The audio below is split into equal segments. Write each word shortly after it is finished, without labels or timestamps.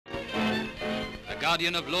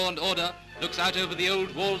guardian of law and order, looks out over the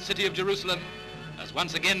old walled city of Jerusalem as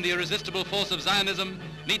once again the irresistible force of Zionism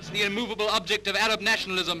meets the immovable object of Arab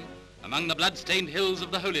nationalism among the blood-stained hills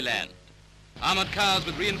of the Holy Land. Armored cars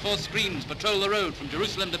with reinforced screens patrol the road from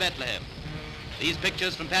Jerusalem to Bethlehem. These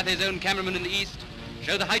pictures from Pathé's own cameraman in the east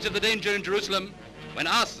show the height of the danger in Jerusalem when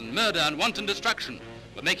arson, murder and wanton destruction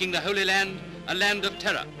were making the Holy Land a land of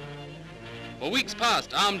terror. For weeks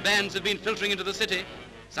past, armed bands have been filtering into the city,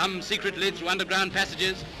 some secretly through underground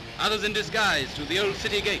passages, others in disguise through the old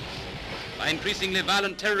city gates. By increasingly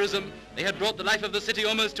violent terrorism, they had brought the life of the city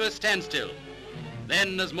almost to a standstill.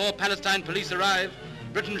 Then, as more Palestine police arrive,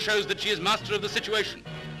 Britain shows that she is master of the situation,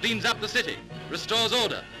 cleans up the city, restores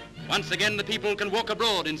order. Once again, the people can walk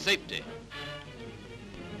abroad in safety.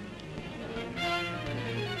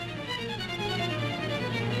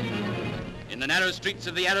 In the narrow streets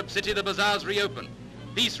of the Arab city, the bazaars reopen.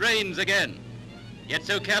 Peace reigns again. Yet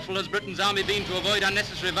so careful has Britain's army been to avoid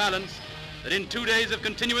unnecessary violence that in 2 days of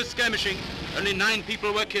continuous skirmishing, only 9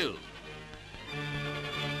 people were killed.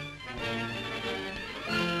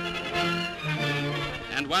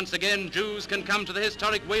 And once again, Jews can come to the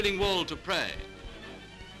historic Wailing Wall to pray.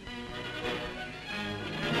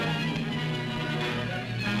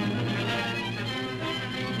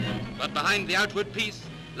 But behind the outward peace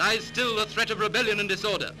lies still the threat of rebellion and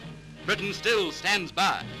disorder. Britain still stands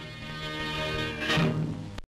by.